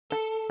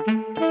Hey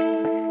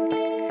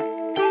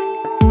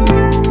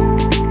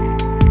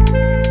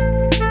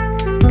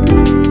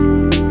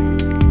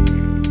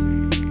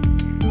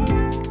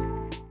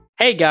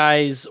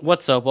guys,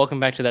 what's up? Welcome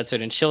back to That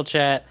Certain Chill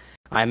Chat.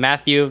 I'm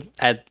Matthew,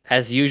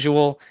 as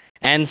usual,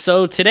 and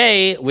so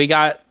today we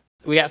got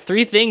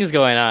three things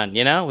going on.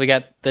 We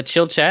got the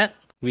chill chat,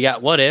 we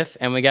got what if,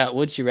 and we got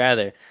would you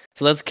rather.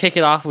 So let's kick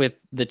it off with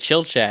the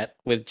chill chat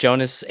with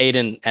Jonas,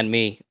 Aiden, and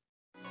me.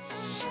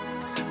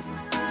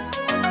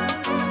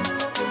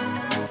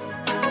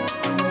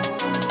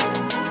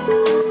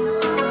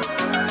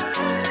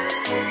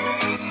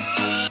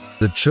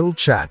 The chill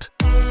chat.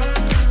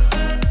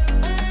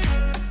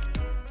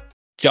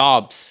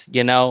 Jobs,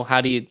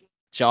 how do you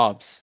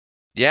jobs?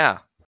 Yeah.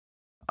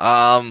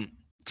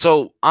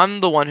 So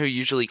I'm the one who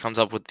usually comes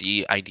up with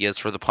the ideas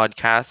for the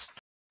podcast.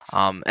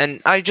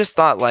 And I just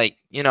thought,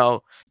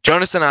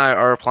 Jonas and I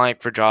are applying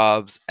for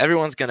jobs.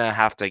 Everyone's gonna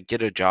have to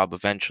get a job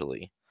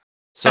eventually.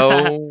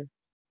 So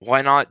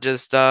why not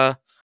just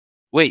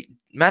wait,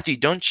 Matthew,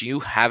 don't you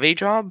have a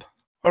job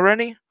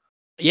already?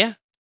 Yeah,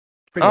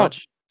 pretty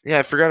much. Yeah,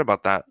 I forgot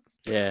about that.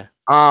 Yeah.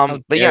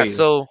 But yeah, you?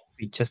 so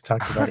We just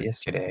talked about it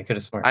yesterday. I could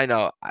have sworn. I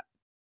know.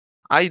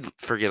 I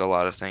forget a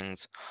lot of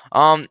things.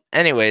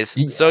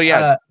 Anyways, so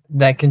yeah,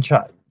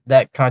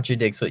 that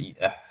contradicts what you.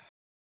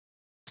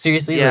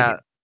 Seriously, yeah.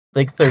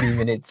 like 30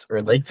 minutes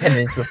or like 10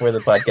 minutes before the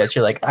podcast,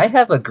 you're like, I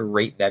have a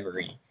great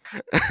memory.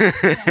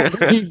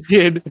 He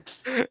did.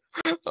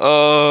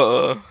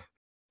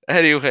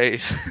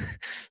 Anyways,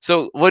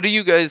 so what do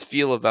you guys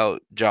feel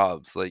about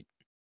jobs? Like,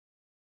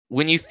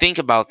 when you think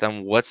about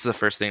them, what's the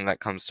first thing that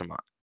comes to mind?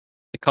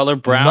 The color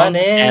brown Money.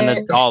 and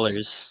the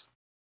dollars.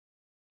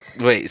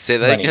 Wait, say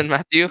that Money. again,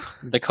 Matthew.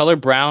 The color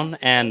brown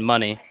and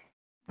money.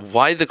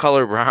 Why the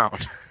color brown?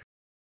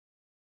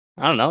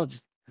 I don't know,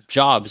 just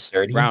jobs.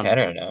 Dirty? Brown. I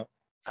don't know.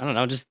 I don't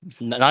know, just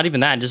not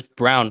even that, just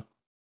brown.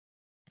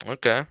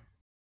 Okay.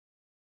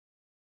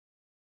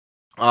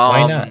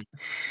 Why not?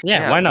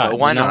 Yeah, why not?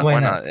 Why not? Why Why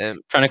not? not?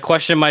 Trying to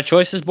question my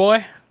choices,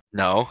 boy?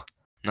 No,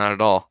 not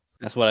at all.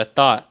 That's what I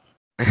thought.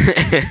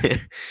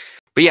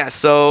 But yeah,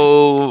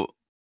 so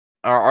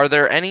are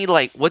there any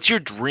what's your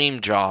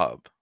dream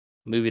job?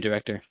 Movie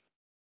director.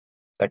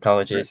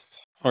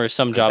 Psychologist. Or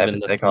some Some job type in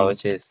of the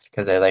psychologist,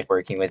 because I like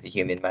working with the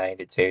human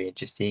mind. It's very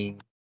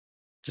interesting.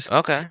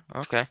 Okay,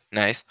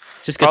 nice.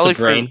 Just gets Probably a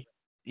brain.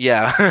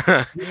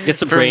 Yeah.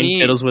 Gets a for brain, me,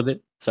 fiddles with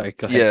it. Sorry,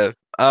 go ahead.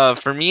 Yeah.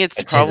 For me, it's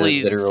Which is a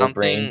probably literal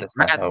brain. something. That's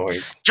not how it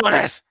works.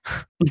 Jonas,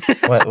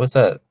 What's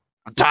up?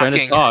 I'm Just trying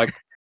to talking. talk.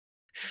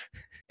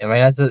 Am I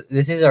not?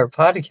 This is our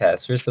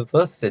podcast. We're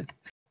supposed to.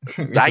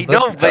 I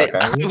know, but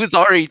I was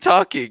already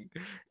talking.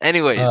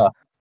 Anyways,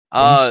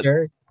 Are you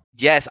sure?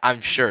 yes,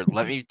 I'm sure.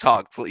 Let me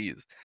talk,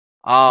 please.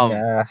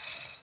 Nah.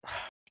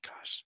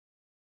 Gosh.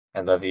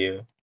 I love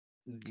you.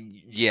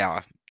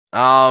 Yeah.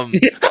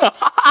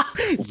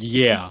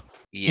 Yeah.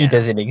 He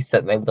doesn't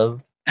accept my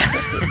love.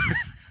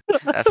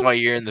 That's why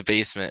you're in the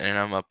basement and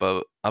I'm up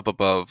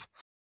above.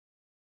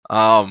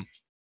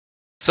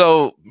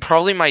 So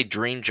probably my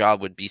dream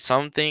job would be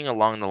something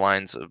along the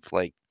lines of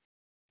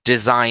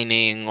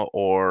designing,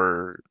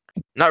 or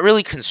not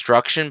really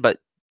construction, but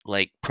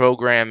like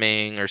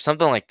programming or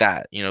something like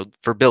that,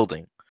 for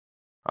building.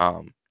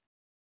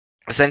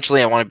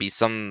 Essentially I want to be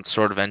some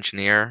sort of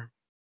engineer,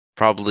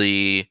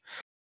 probably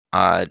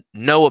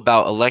know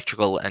about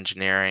electrical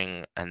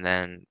engineering, and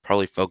then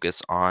probably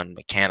focus on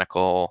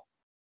mechanical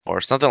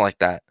or something like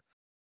that.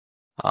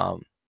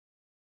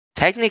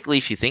 Technically,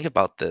 if you think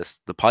about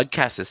this, the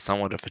podcast is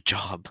somewhat of a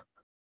job.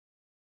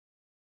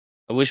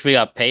 I wish we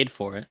got paid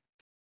for it.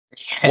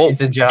 Yeah,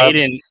 it's a job.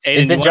 Aiden,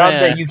 It's a you job wanna-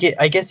 that you get.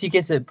 I guess you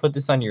get to put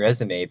this on your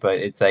resume, but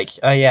it's like,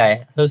 oh yeah,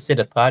 I hosted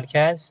a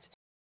podcast.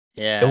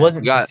 Yeah. It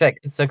wasn't Got-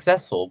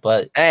 successful,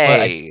 but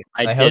Hey,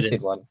 I I hosted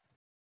did. one.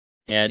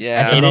 Yeah.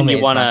 Yeah. At the Aiden, moment, you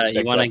it's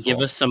not wanna give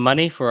successful. us some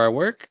money for our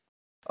work?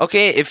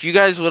 okay, if you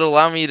guys would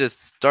allow me to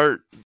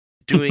start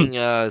doing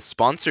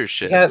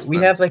sponsorships, We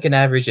then- have like an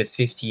average of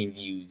 15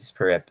 views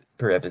per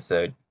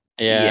episode.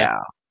 Yeah.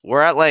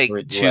 We're at like Or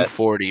less.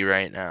 240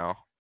 right now,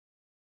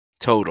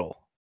 total,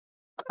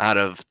 out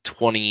of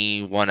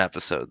 21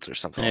 episodes or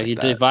something And if like you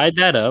that. divide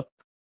that up,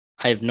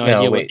 I have no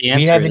idea what the answer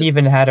we haven't is.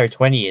 even had our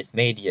 20th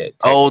made yet.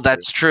 Oh, technically.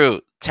 that's true.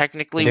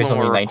 Technically, There's when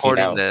only we're 19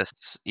 recording out.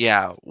 this,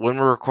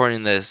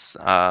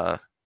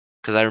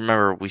 because I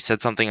remember we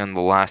said something in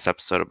the last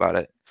episode about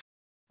it.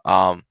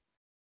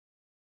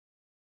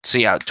 So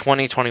yeah,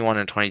 20, 21,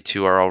 and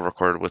 22 are all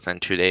recorded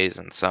within 2 days,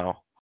 and so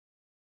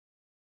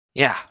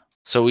yeah.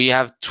 So we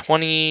have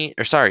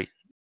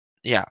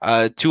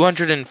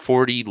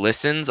 240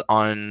 listens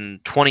on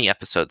 20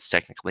 episodes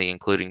technically,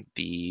 including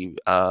the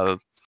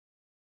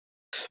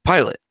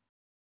pilot.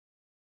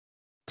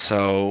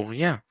 So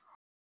yeah.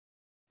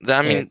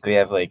 I mean, so we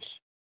have like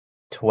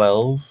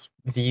 12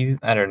 views.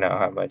 I don't know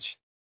how much.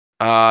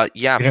 yeah,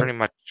 We don't- pretty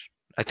much.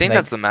 I think like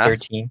that's the math.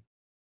 13,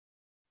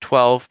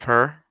 12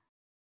 per,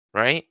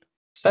 right?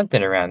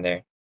 something around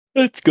there.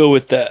 Let's go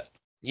with that.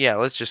 Yeah,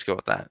 let's just go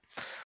with that.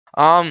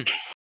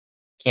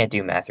 Can't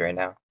do math right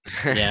now.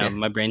 Yeah,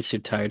 my brain's too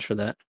tired for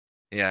that.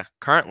 Yeah.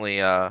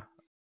 Currently,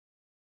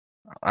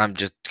 I'm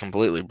just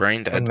completely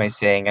brain What dead. am I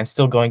saying? I'm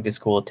still going to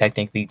school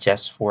technically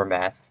just for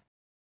math.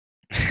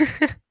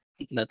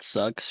 That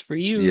sucks for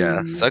you.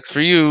 Yeah, sucks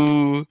for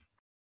you.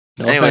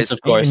 No Anyways, offense, of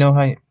I don't even course. know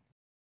how.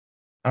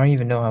 I don't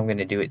even know how I'm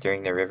gonna do it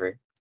during the river.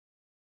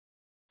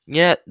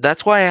 yeah,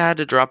 that's why I had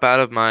to drop out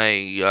of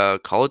my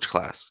college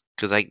class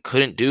because I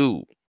couldn't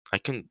do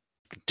it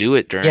Yeah,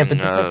 but during this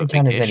doesn't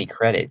count as vacation. any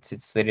credits.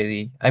 It's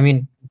literally. I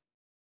mean,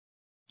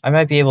 I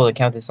might be able to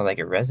count this on like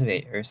a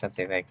resume or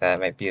something like that.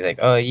 I might be like,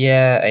 oh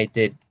yeah, I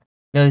did.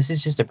 No, this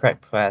is just a prep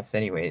class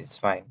anyway. It's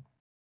fine.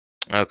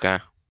 Okay.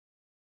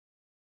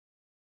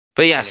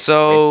 But yeah, And it's a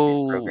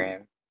mid-year so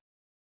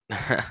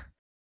program.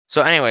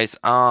 so anyways,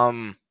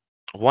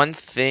 one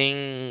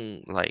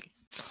thing like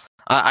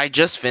I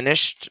just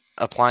finished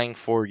applying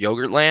for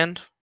Yogurtland,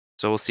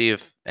 so we'll see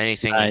if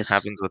anything Nice.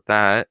 happens with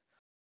that.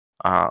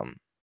 Um,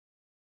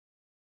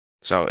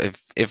 so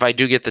if I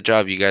do get the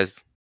job, you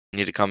guys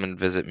need to come and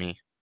visit me.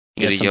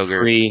 You Get get a some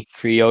yogurt.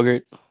 free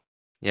yogurt.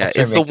 Yeah, I'll it's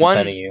start the making fun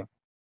one. of you.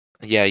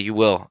 Yeah, you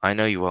will. I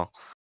know you will.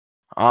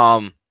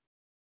 Um,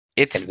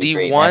 It's it's gonna be the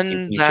great. Matthew,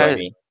 one please join that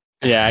me.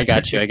 Yeah, I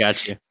got you. I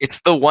got you.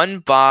 it's the one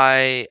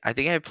by. I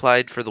think I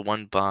applied for the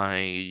one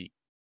by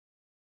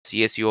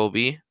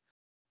CSULB,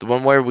 the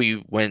one where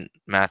we went,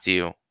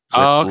 Matthew, with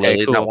Oh, okay,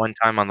 Lily that cool. one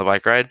time on the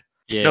bike ride.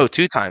 Yeah. No,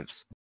 2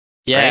 times.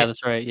 Yeah, right?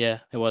 that's right. Yeah,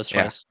 it was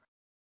Yeah. twice.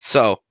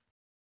 So,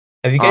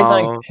 Have you guys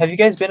um, have you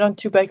guys been on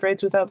 2 bike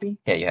rides without me?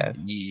 Yeah, you have.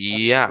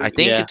 yeah, I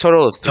think Yeah. a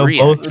total of So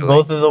 3 actually.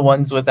 both of the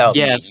ones without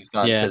Yeah, me, you've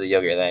gone yeah. to the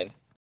Yogurtland.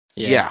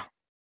 Yeah.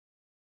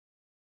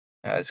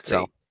 Oh, that's So,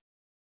 great.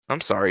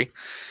 I'm sorry,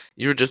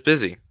 you were just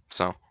busy,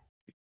 so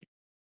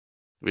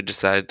we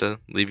decided to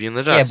leave you in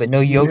the Yeah, dust. but no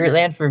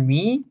Yogurtland for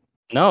me?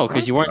 No,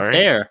 because you weren't Sorry.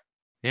 there.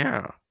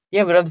 Yeah.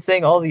 Yeah, but I'm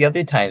saying all the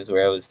other times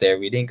where I was there,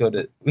 we didn't go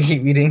to we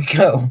didn't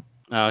go.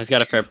 Oh, he's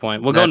got a fair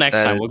point. We'll go next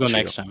That time. is We'll go true.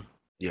 next time.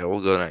 Yeah,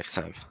 we'll go next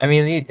time. I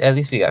mean, at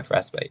least we got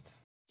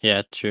frostbites.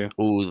 Yeah, true.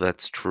 Ooh,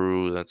 that's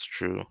true. That's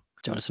true.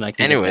 Jonas and I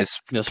can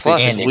Anyways, get those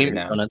plus And free Nick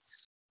now.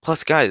 donuts.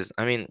 plus guys,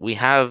 I mean, we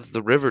have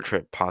the river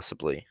trip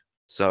possibly,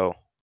 so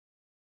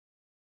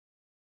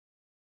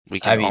we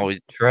can I mean,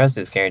 always. for us,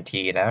 it's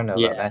guaranteed. I don't know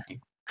about Yeah. Matthew.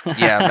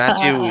 Yeah,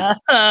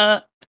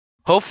 Matthew.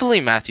 Hopefully,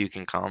 Matthew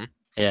can come.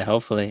 Yeah,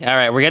 hopefully. All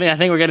right, I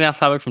think we're getting off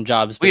topic from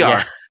jobs. But We yeah.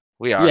 are.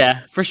 We are.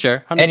 Yeah, for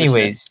sure. 100%.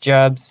 Anyways,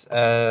 jobs.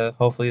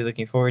 Hopefully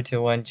looking forward to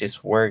one.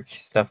 Just work,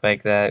 stuff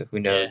like that. Who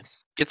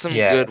knows? Get some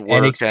Yeah, good and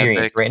work experience.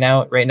 ethic. Right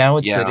now,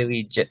 it's Yeah.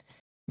 literally just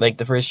like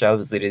the first job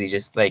was literally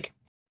just like,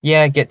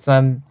 yeah, get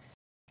a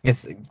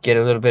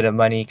little bit of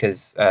money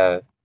because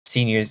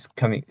senior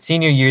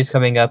year's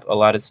coming up. A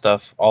lot of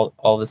stuff,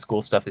 all the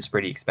school stuff is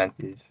pretty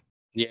expensive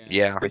Yeah.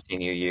 Yeah. for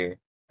senior year.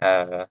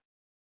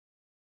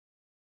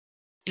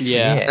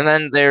 Yeah. And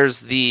then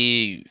there's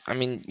I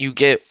mean,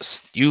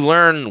 you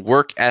learn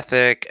work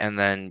ethic, and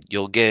then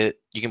you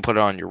can put it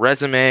on your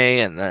resume,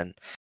 and then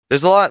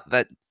there's a lot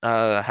that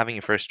having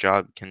your first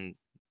job can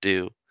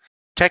do.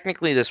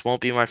 Technically, this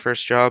won't be my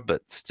first job,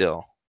 but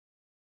still.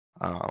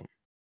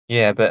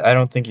 Yeah, but I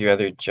don't think your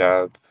other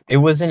job. It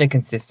wasn't a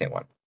consistent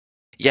one.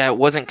 Yeah, it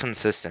wasn't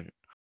consistent.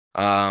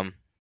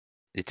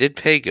 It did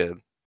pay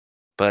good,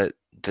 but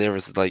there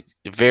was like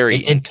very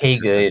It did pay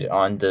inconsistent. good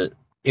on the.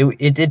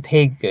 It did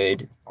pay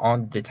good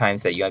on the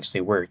times that you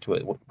actually worked,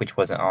 which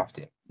wasn't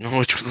often.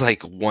 Which was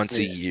like once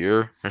a Yeah.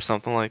 year or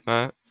something like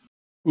that.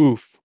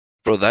 Oof.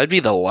 Bro, that'd be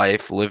the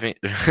life, living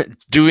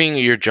doing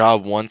your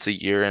job once a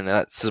year, and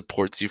that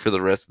supports you for the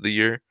rest of the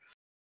year.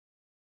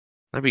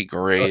 That'd be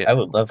great. I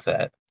would love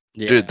that.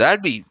 Yeah. Dude,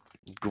 that'd be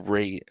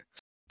great.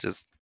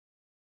 Just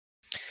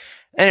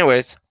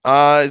anyways,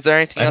 is there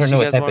anything I else don't know you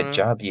what guys type want of to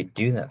job you'd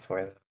do that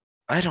for. Though.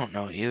 I don't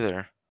know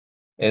either.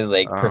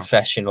 Like Oh.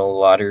 professional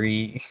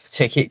lottery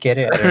ticket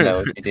getter. I don't know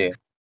what to do.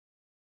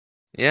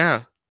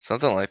 Yeah,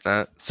 something like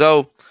that.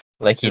 So,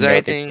 Like you is there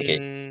know the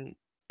ticket.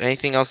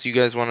 anything else you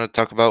guys want to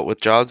talk about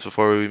with jobs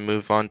before we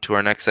move on to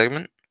our next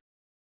segment?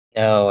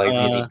 No, I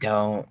really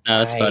don't. no,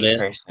 that's about it.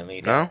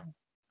 Personally, No?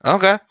 don't.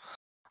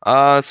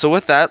 Okay. So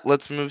with that,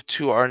 let's move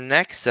to our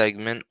next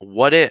segment,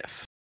 What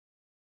If?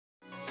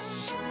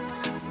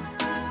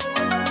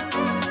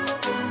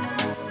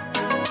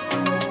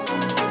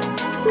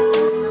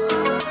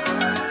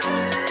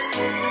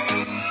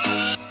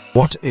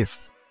 What if?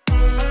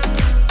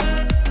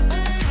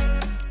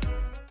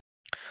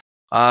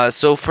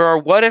 So for our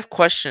what if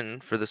question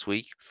for this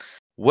week,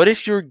 what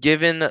if you're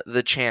given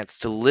the chance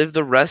to live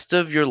the rest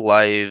of your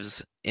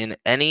lives in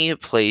any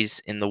place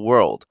in the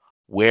world?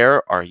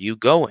 Where are you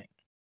going?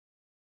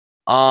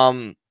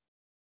 So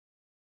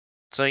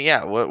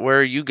yeah, where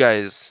are you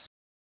guys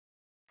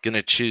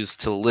gonna choose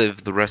to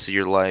live the rest of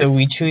your life? So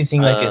we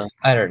choosing like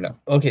I don't know.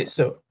 Okay,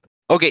 so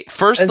Okay,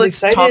 first as let's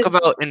talk excited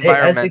about as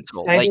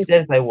environmental. excited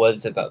as I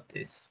was about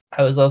this,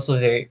 I was also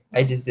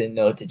I just didn't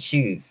know what to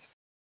choose.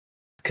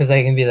 Because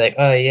I can be like,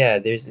 oh yeah,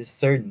 there's a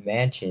certain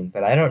mansion,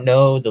 but I don't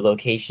know the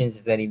locations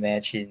of any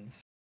mansions.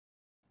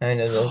 I don't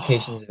know the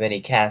locations of any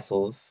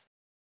castles.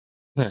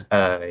 Huh.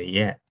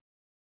 Yeah.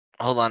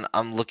 Hold on,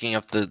 I'm looking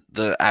up the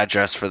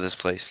address for this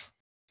place.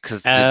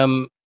 Because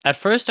At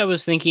first I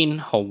was thinking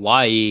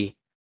Hawaii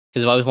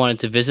because I've always wanted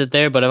to visit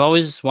there, but I've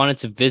always wanted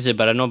to visit,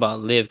 but I don't know about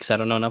live because I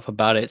don't know enough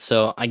about it.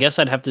 So I guess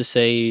I'd have to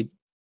say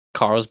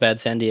Carlsbad,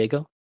 San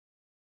Diego.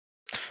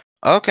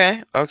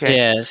 okay.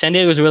 Yeah, San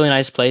Diego's a really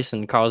nice place,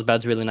 and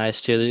Carlsbad's really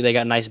nice too. They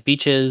got nice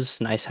beaches,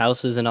 nice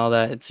houses, and all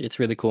that. It's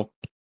really cool.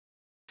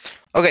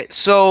 Okay,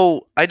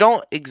 so I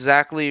don't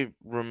exactly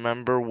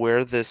remember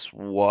where this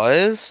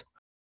was.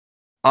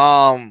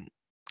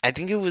 I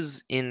think it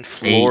was in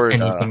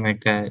Florida. Anything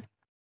like that.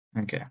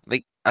 Okay.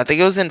 Like I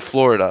think it was in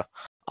Florida.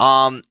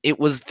 It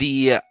was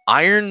the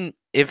Iron.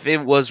 If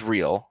it was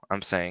real,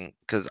 I'm saying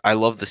because I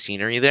love the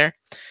scenery there.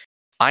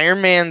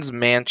 Iron Man's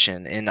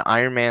mansion in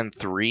Iron Man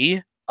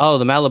 3. Oh,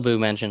 the Malibu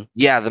mansion.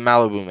 Yeah, the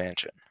Malibu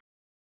mansion.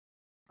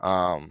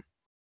 Um,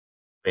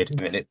 Wait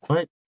a minute.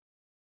 What?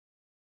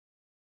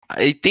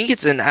 I think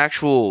it's an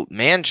actual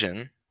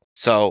mansion.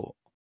 So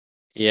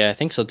Yeah, I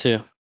think so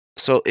too.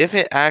 if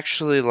it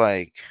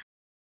actually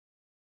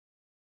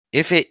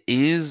if it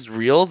is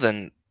real,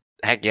 then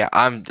heck yeah,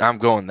 I'm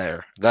going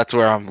there. That's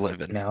where I'm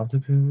living.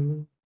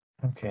 Malibu.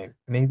 Okay.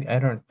 Maybe I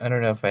don't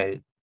know if I.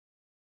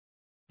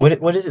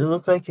 What does it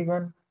look like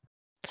again?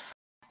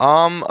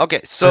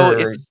 Okay, so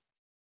Or- it's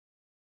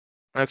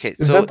okay.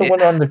 Is So that the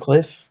one on the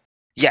cliff?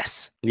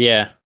 yes,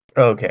 Yeah.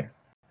 Oh, okay.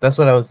 That's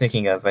what I was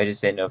thinking of. I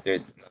just didn't know if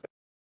there's.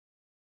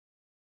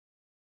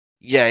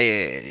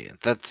 yeah.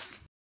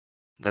 That's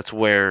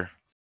where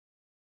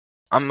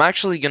I'm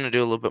actually gonna do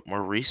a little bit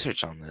more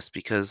research on this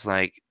because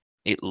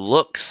it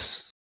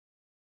looks.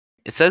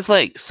 It says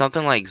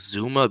something like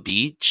Zuma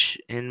Beach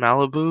in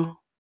Malibu,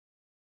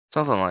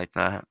 something like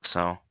that.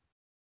 So,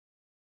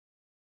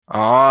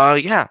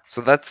 yeah.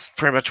 So that's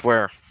pretty much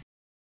where.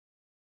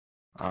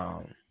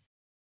 I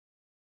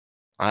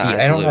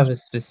don't believe have a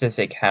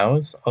specific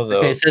house, although.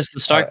 Okay, it says the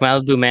Stark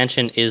Malibu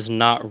mansion is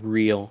not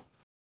real.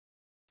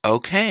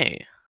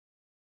 Okay.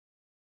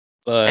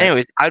 But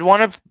Anyways, I'd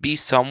want to be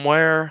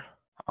somewhere,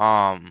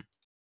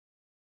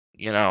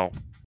 you know,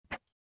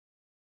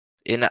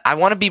 I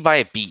want to be by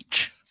a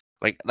beach.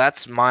 Like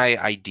that's my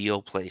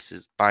ideal place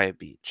is by a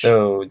beach.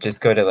 So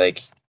just go to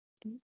like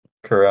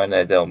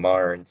Corona del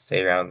Mar and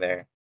stay around there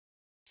and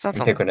Something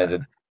pick like one of that.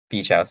 the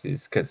beach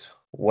houses because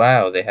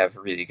wow, they have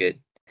really good.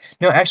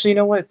 No, actually, you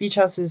know what? Beach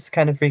houses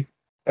kind of freak.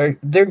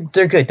 They're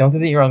good. Don't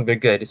get me wrong, they're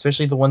good.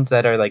 Especially the ones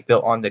that are like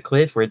built on the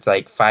cliff where it's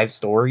like 5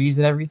 stories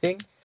and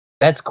everything.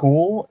 That's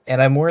cool,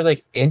 and I'm more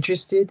like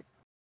interested.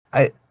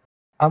 I'm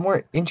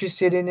more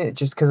interested in it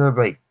just because I'm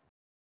like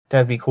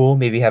that'd be cool.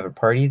 Maybe have a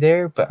party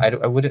there, but I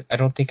wouldn't. I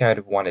don't think I'd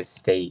want to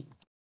stay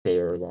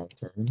there long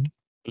term.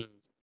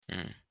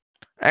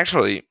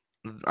 Actually,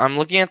 I'm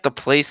looking at the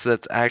place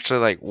that's actually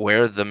like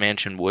where the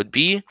mansion would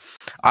be.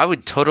 I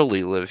would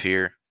totally live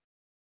here.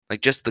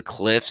 Like just the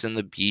cliffs and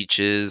the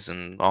beaches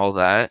and all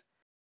that.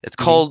 It's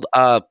Mhm. called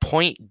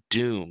Point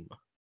Doom.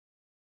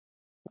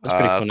 that's a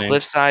pretty cool name.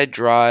 Cliffside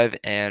Drive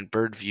and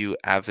Birdview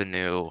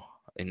Avenue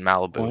in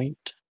Malibu.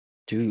 Point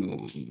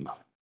Doom.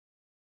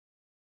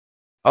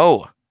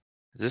 Oh,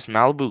 is this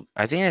Malibu?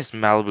 I think it's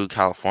Malibu,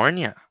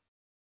 California.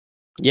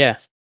 Yeah.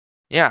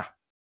 Yeah.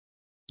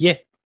 Yeah.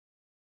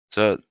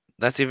 So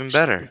that's even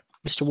better.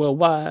 Mr.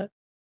 Worldwide.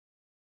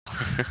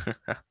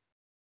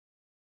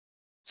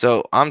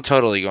 So I'm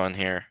totally going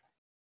here.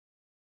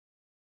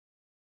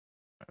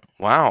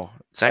 Wow,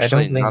 it's I don't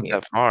actually blame not you.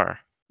 that far.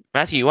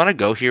 Matthew, you want to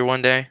go here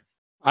one day?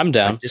 I'm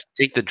down. Just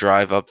take the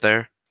drive up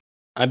there.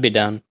 I'd be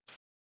down.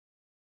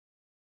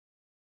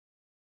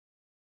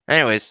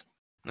 Anyways,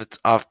 it's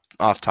off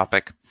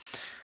topic.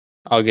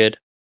 All good.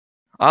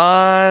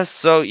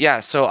 So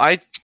yeah,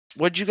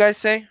 what'd you guys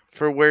say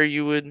for where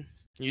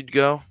you'd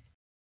go?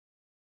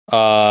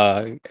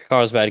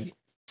 Carlsbad,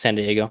 San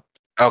Diego.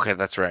 Okay,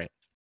 that's right.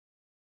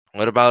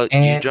 What about you,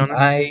 And Jonas?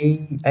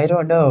 I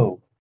don't know.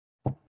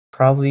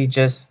 Probably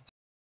just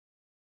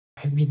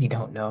I really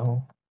don't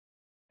know.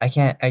 I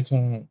can't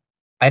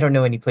I don't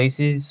know any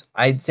places.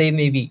 I'd say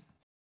maybe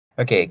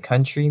okay,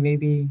 country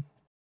maybe.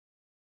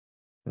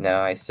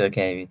 No, I still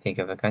can't even think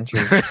of a country.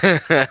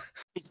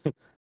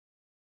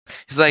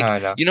 He's like, I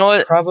don't know. you know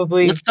what?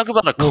 Probably Let's talk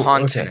about a well, okay.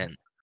 continent.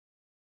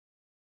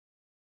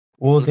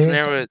 Well, Let's there's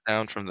narrow it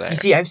down from there. you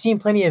see, I've seen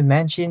plenty of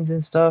mansions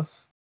and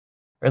stuff,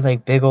 or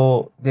like big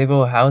old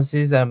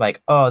houses, and I'm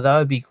like, oh, that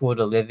would be cool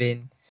to live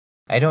in.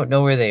 I don't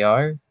know where they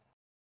are.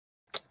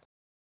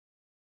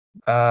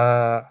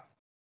 Uh,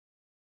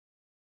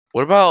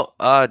 What about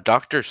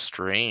Doctor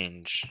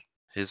Strange?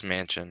 His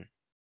mansion.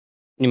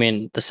 You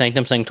mean the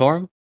Sanctum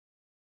Sanctorum?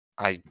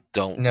 I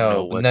don't know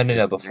no, what no.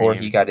 its Before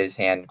name. he got his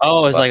hand.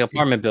 Oh, it's like busted.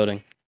 apartment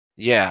building.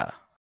 Yeah.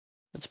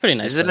 It's a pretty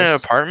nice. Is it place. an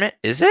apartment?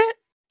 Is it?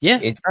 Yeah.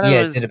 It's thought it yeah,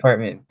 it's an was-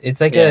 apartment.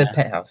 It's like Yeah. a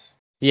penthouse.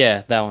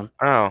 Yeah, that one.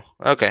 Oh,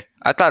 okay.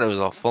 I thought it was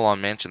a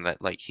full-on mansion that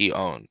he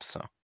owned.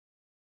 So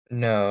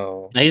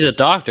No. Now, he's a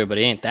doctor, but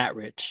he ain't that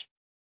rich.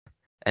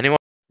 anyone?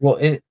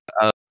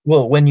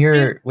 Well, when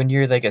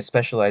you're like a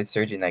specialized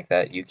surgeon like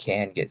that, you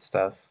can get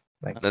stuff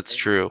like That's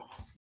true.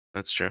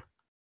 That's true.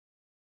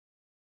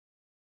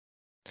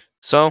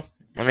 So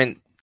I mean,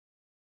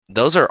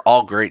 those are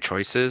all great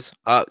choices.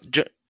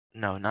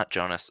 no, not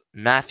Jonas.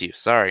 Matthew,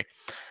 sorry.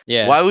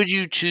 Yeah. Why would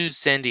you choose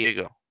San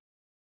Diego?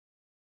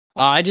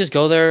 I just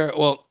go there.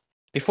 Well,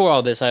 before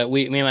all this,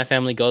 me and my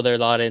family go there a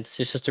lot. It's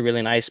just a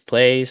really nice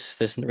place.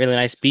 There's really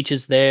nice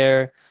beaches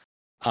there.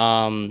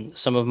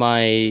 Some of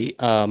my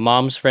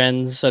mom's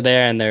friends are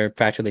there, and they're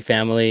practically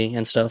family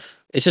and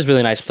stuff. It's just a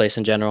really nice place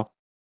in general.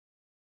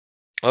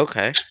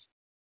 Okay.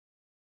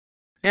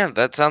 Yeah,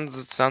 that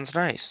sounds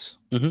nice.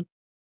 Mhm.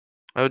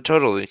 Oh,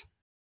 totally.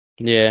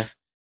 Yeah.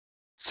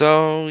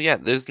 So yeah,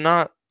 there's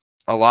not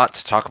a lot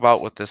to talk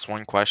about with this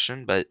one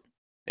question, but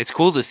it's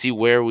cool to see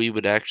where we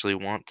would actually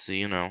want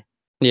to,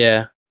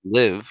 Yeah.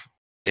 live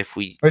if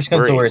we Worst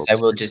comes were to able worst, I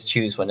to. will just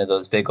choose one of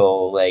those big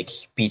old like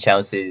beach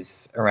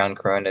houses around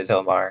Corona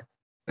Del Mar.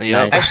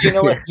 Yep. Nice. Actually, you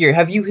know what? Here,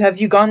 have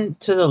you gone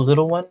to the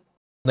little one?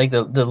 Like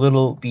the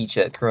little beach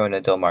at Corona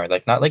Del Mar,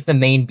 like not like the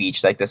main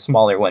beach, like the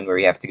smaller one where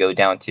you have to go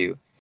down to.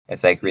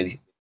 It's like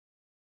really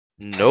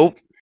Nope.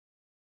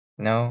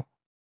 no.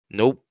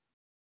 Nope.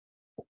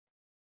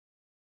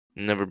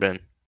 Never been.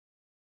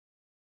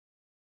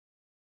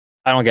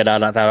 I don't get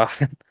out that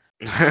often.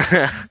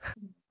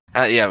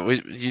 Yeah,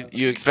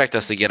 you expect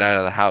us to get out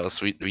of the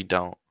house. We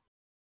don't.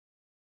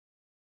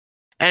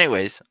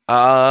 Anyways,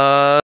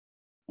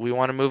 we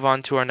want to move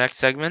on to our next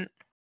segment.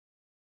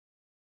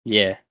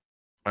 Yeah.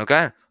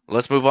 Okay,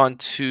 let's move on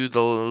to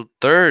the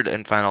third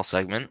and final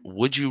segment.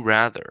 Would you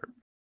rather?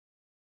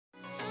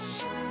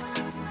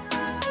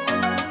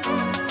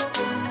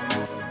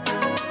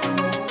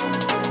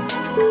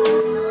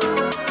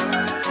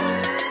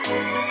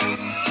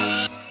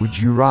 Would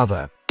you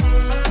rather?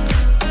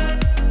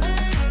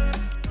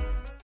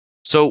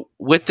 So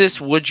with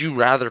this would you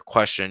rather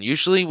question,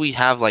 usually we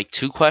have like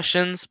two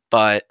questions,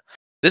 but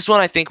this one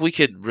I think we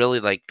could really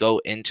like go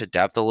into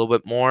depth a little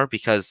bit more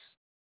because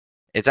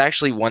it's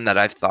actually one that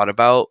I've thought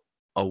about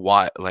a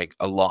lot.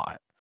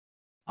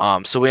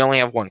 So we only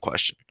have one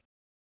question.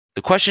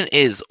 The question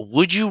is,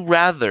 would you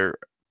rather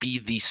be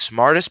the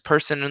smartest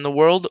person in the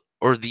world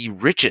or the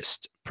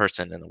richest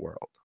person in the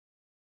world?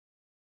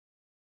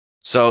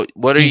 So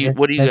what do you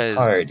That's guys?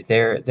 hard.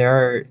 There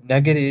are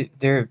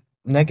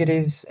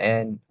negatives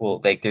and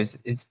well, like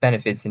it's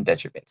benefits and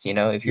detriments. You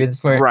know, if you're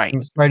the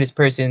Right. smartest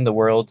person in the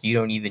world, you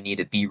don't even need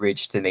to be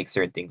rich to make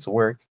certain things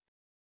work.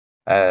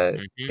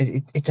 Mhm.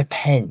 It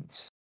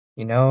depends.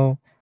 You know,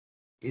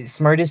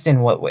 smartest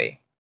in what way?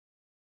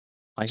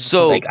 I guess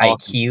So people Like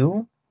talking.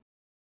 IQ?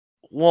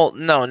 Well,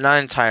 no,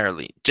 not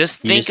entirely.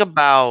 Just You think just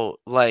about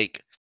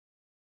like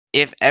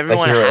if Like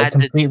everyone you're a had to.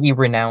 completely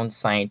renowned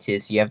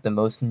scientist, you have the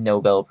most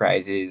Nobel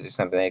prizes or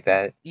something like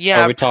that. are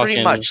Yeah, we pretty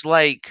talking? much.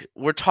 Like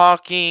we're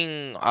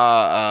talking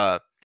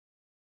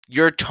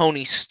you're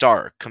Tony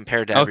Stark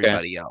compared to Okay.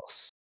 everybody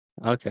else.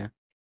 Okay.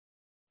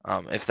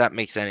 If that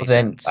makes any Well,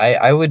 then sense.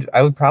 I would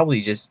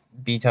probably just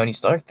be Tony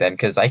Stark then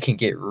because I can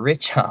get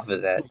rich off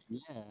of that.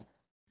 Yeah.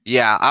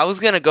 Yeah, I was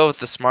gonna go with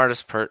the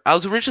smartest I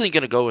was originally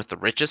gonna go with the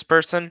richest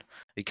person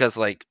because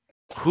like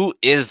who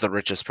is the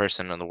richest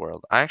person in the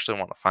world? I actually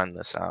want to find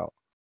this out.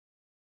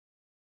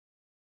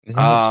 Isn't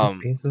it Jeff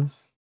Um,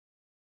 Bezos?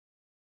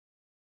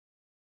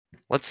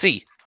 let's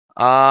see.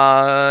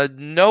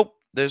 Nope.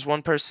 There's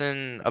one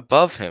person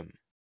above him.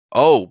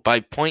 Oh, by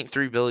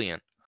 0.3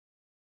 billion.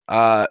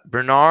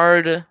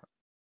 Bernard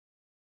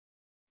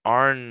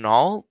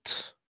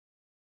Arnault.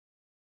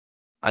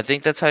 I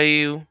think that's how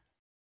you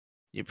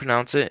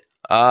pronounce it.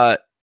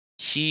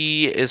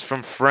 He is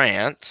from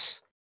France.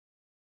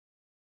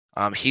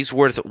 He's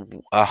worth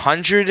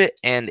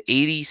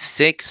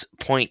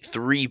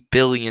 $186.3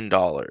 billion.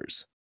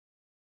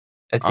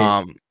 That's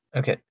Um, his.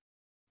 Okay.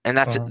 and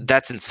Go on.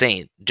 that's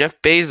insane.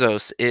 Jeff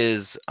Bezos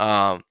is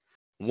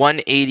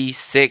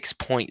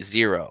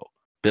 186.0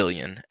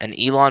 billion, and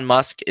Elon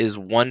Musk is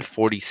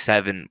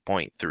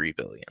 147.3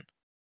 billion.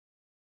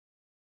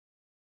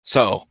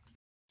 So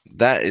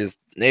it's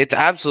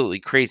absolutely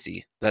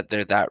crazy that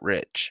they're that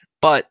rich.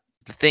 But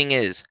the thing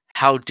is,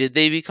 how did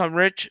they become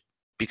rich?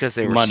 Because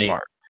they were Money.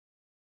 smart.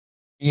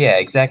 Yeah,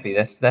 exactly.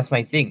 That's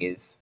my thing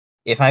is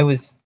if I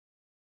was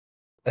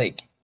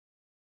like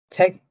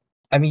tech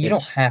I mean you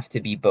don't It's have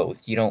to be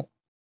both. You don't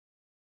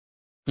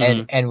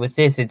mhm. and with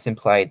this it's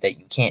implied that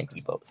you can't be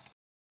both.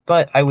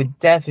 But I would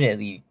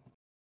definitely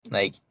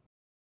like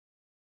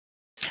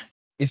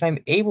if I'm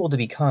able to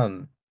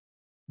become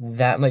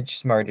that much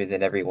smarter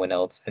than everyone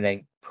else and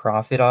then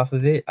profit off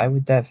of it, I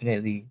would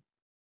definitely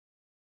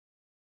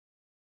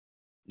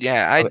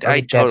Yeah, I I would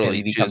definitely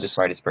totally become the choose.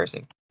 smartest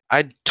person.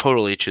 I'd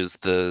totally choose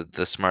the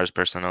smartest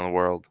person in the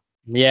world.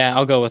 Yeah,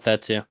 I'll go with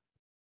that too.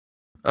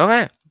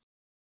 Okay,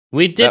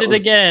 We did that it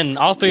was. again.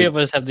 All three of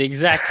us have the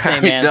exact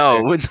same I answer.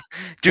 know, We're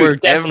dude.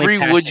 definitely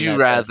passing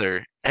that test.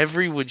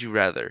 Every would you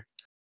rather.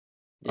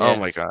 Oh Yeah.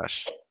 my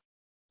gosh.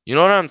 You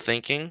know what I'm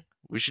thinking?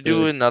 We should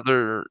do Dude.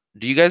 another.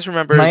 Do you guys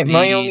remember My the?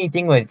 only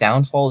thing with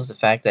downfall is the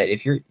fact that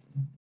if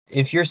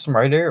you're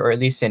smarter, or at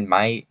least in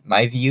my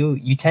view,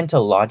 you tend to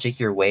logic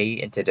your way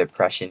into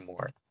depression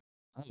more.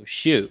 Oh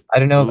shoot. I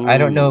don't know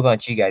Ooh.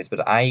 about you guys,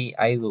 but I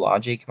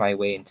logic my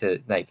way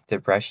into like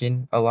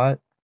depression a lot.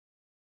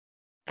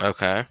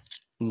 Okay.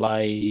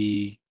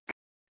 Like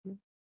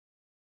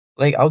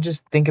like I'll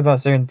just think about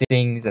certain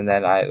things, and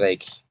then I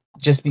like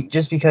just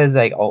because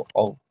like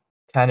I'll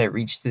kind of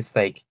reach this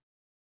like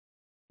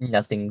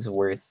nothing's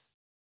worth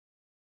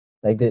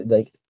like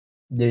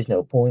there's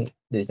no point.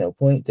 There's no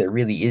point. There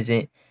really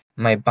isn't.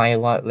 My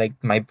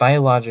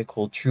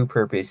biological true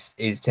purpose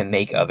is to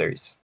make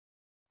others.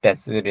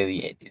 That's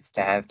literally it. It's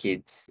to have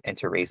kids and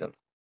to raise them.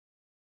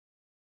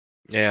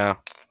 Yeah.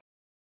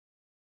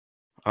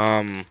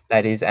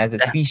 That is, as a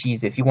Yeah.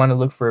 species, if you want to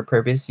look for a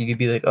purpose, you could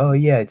be like, oh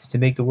yeah, it's to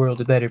make the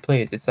world a better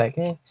place. It's like,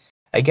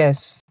 I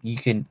guess you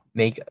can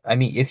make. I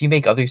mean, if you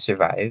make others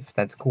survive,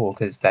 that's cool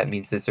because that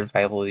means the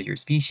survival of your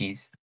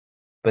species.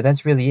 But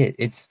that's really it.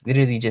 It's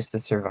literally just the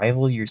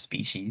survival of your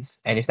species.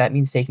 And if that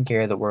means taking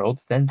care of the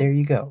world, then there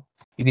you go.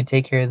 You can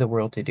take care of the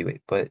world to do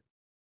it. But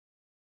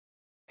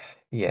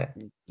yeah.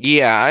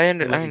 Yeah, I It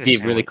went understand.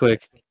 deep really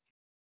quick.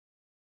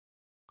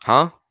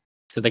 Huh?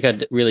 So they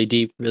got really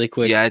deep really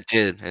quick. Yeah, it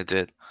did. It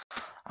did.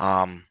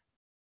 But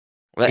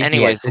Yes,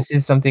 anyways, this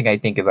is something I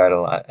think about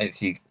a lot.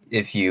 If you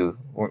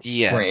weren't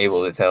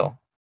able yes, to tell.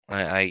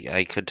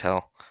 I could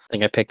tell. I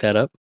think I picked that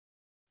up.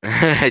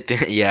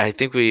 I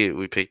think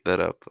we picked that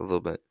up a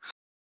little bit.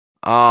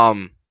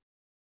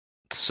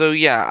 So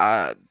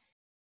yeah,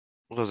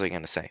 what was I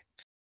gonna say?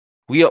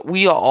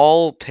 We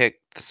all pick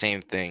the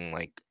same thing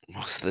like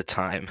most of the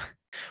time.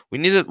 We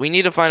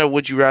need to find a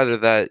would you rather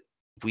that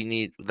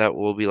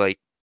will be like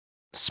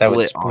That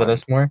would split split on.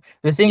 us more.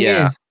 The thing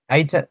Yeah, is,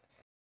 I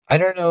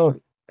don't know.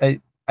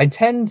 I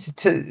tend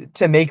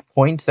to make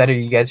points that are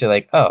you guys are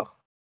like, oh,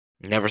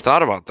 never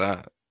thought about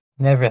that.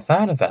 never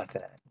thought about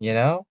that. You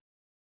know?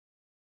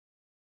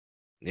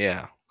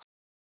 Yeah,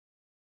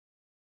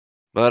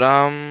 but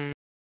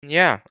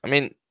yeah. I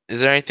mean, is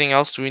there anything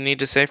else we need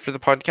to say for the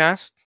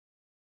podcast?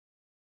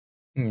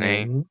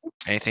 No.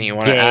 Anything you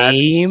want to add?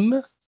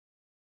 Game.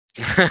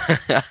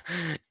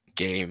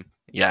 Game.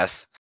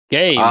 Yes.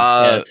 Game.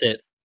 Yeah, that's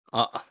it.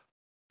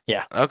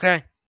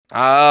 Okay.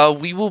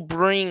 We will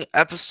bring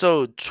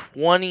episode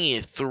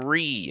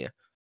 23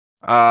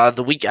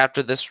 the week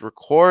after this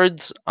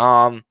records.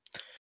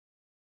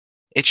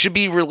 It should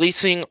be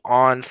releasing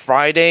on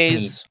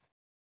Fridays.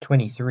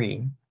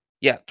 23.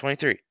 Yeah,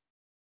 23.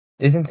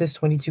 Isn't this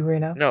 22 right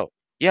now? No.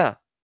 Yeah.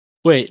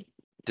 Wait.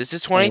 This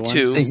is 21?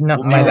 22. So, no,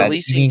 We'll be my bad. You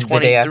releasing mean the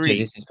day after 23.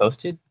 this is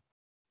posted?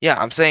 Yeah,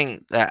 I'm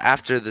saying that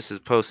after this is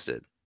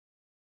posted.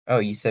 Oh,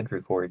 you said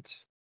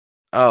records.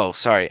 Oh,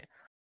 sorry.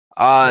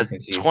 I was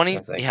confused. I 20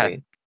 was like, yeah,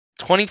 wait.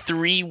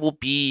 23 will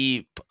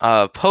be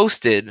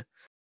posted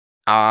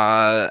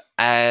at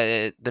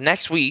the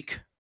next week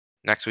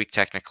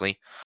technically.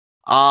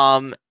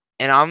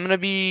 And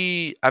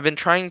I've been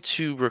trying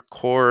to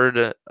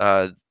record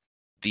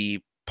the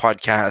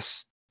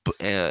podcast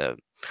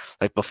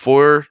like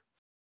before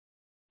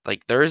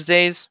like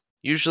Thursdays.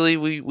 Usually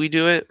we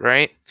do it,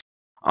 right?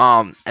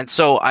 And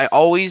so I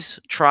always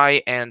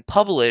try and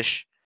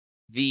publish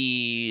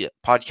the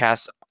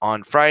podcast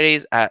on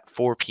Fridays at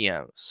 4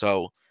 p.m.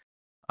 So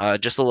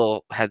just a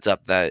little heads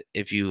up that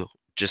if you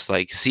just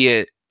like see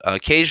it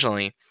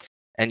occasionally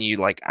and you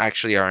like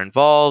actually are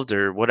involved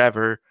or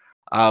whatever,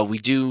 we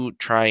do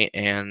try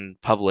and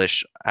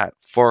publish at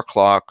 4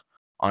 o'clock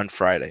on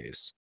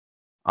Fridays.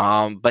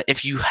 But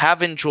if you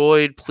have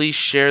enjoyed, please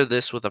share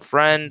this with a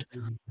friend.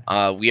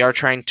 We are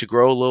trying to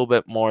grow a little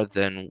bit more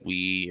than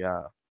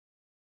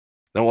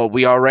what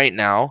we are right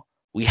now.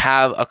 We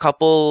have a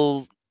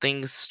couple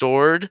things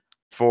stored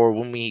for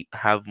when we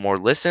have more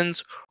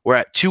listens. We're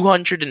at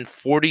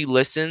 240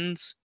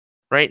 listens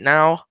right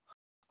now.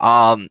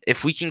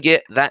 If we can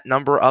get that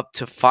number up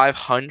to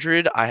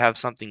 500, I have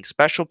something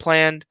special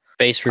planned.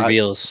 Face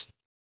reveals.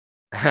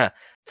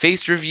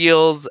 Face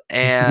reveals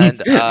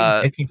and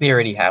I think they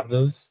already have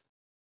those.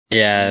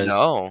 Yeah.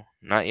 no,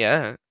 not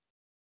yet.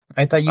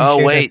 I thought you Oh,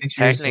 shared wait, the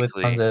pictures on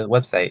technically. the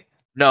website.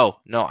 No,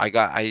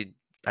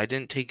 I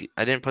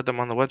didn't put them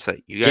on the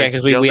website. You Yeah, guys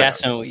because yelled we at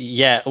asked me. him.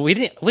 Yeah, we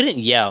didn't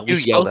yell. We You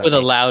yelled spoke at with a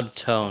me. loud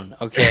tone.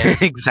 Okay,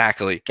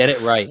 Exactly. get it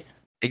right.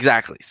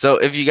 Exactly. So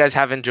if you guys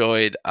have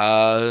enjoyed,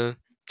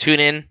 tune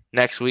in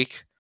next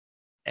week.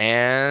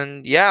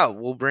 And yeah,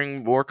 we'll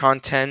bring more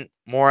content,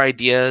 more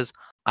ideas.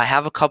 I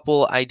have a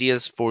couple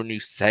ideas for new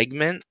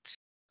segments,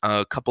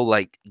 a couple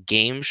like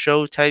game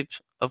show type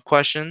of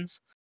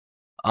questions.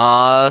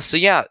 So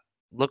yeah,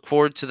 look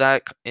forward to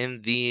that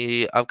in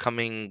the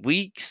upcoming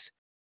weeks.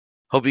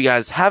 Hope you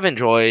guys have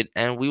enjoyed,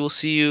 and we will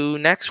see you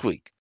next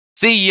week.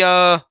 See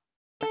ya!